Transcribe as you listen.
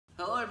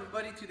Hello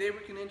everybody, today we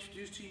can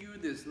introduce to you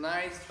this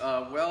nice,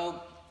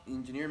 well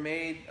engineer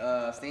made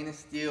stainless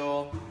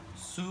steel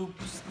soup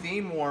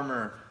steam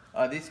warmer.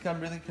 These come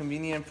really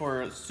convenient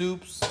for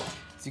soups.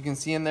 As you can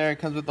see in there, it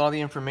comes with all the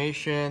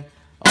information.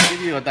 I'll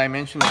give you a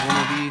dimension of one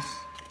of these,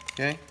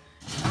 okay?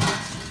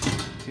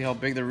 See how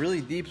big, they're really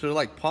deep, so they're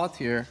like pots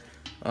here.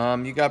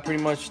 You got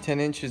pretty much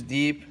 10 inches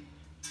deep.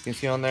 You can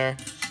see on there,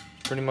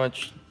 pretty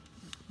much,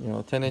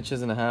 10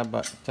 inches and a half,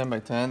 by 10 by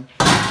 10.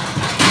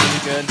 Really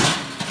good.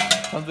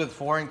 Comes with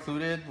 4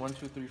 included, 1,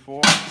 2, 3,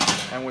 4,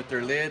 and with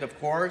their lid, of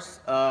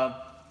course. The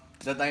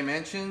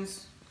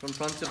dimensions from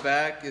front to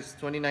back is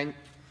 29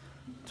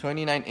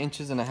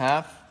 inches and a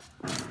half.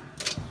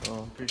 So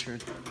I'm pretty sure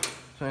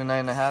 29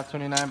 and a half,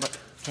 29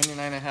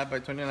 and a half by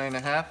 29 and a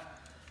half.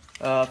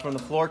 From the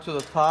floor to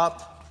the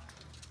top,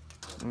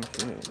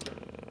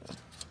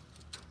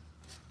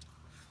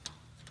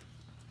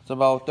 it's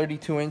about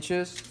 32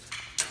 inches,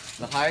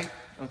 the height,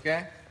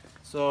 okay?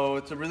 So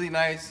it's a really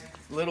nice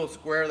little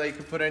square that you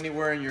can put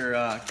anywhere in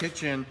your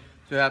kitchen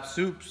to have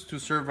soups to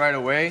serve right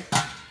away.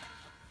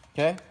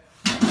 Okay,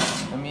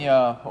 let me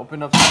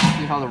open up so you can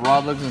see how the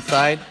rod looks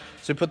inside.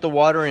 So you put the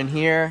water in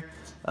here.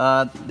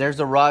 There's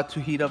a rod to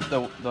heat up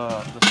the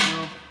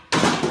soup.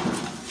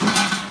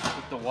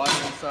 Put the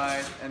water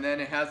inside, and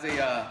then it has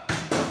a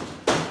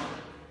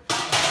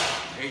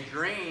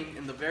drain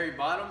in the very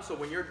bottom. So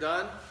when you're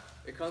done,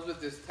 it comes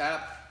with this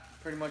tap.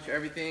 Pretty much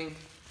everything.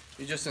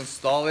 You just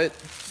install it.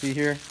 See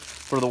here.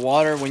 For the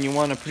water, when you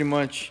want to pretty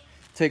much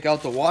take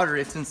out the water,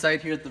 it's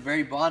inside here at the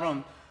very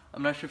bottom.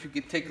 I'm not sure if you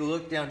could take a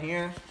look down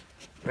here.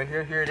 Right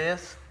here, here it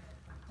is.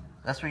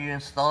 That's where you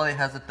install it. It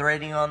has the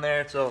threading on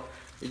there, so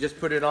you just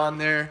put it on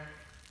there,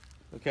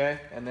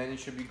 okay? And then it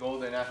should be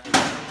golden after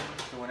that.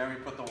 So whenever you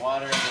put the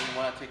water and then you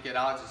want to take it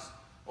out, just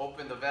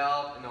open the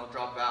valve and it'll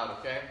drop out,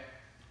 okay?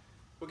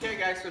 Okay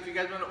guys, so if you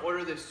guys want to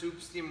order this soup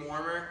steam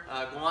warmer,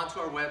 go onto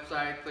our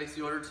website, place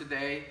the order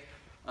today.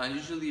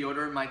 Usually the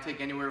order might take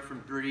anywhere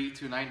from 3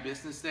 to 9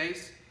 business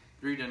days,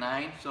 3 to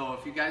 9. So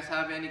if you guys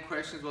have any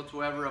questions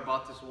whatsoever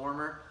about this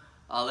warmer,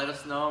 let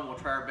us know and we'll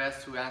try our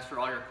best to answer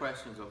all your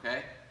questions,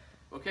 okay?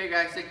 Okay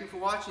guys, thank you for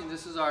watching.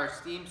 This is our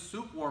steam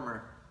soup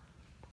warmer.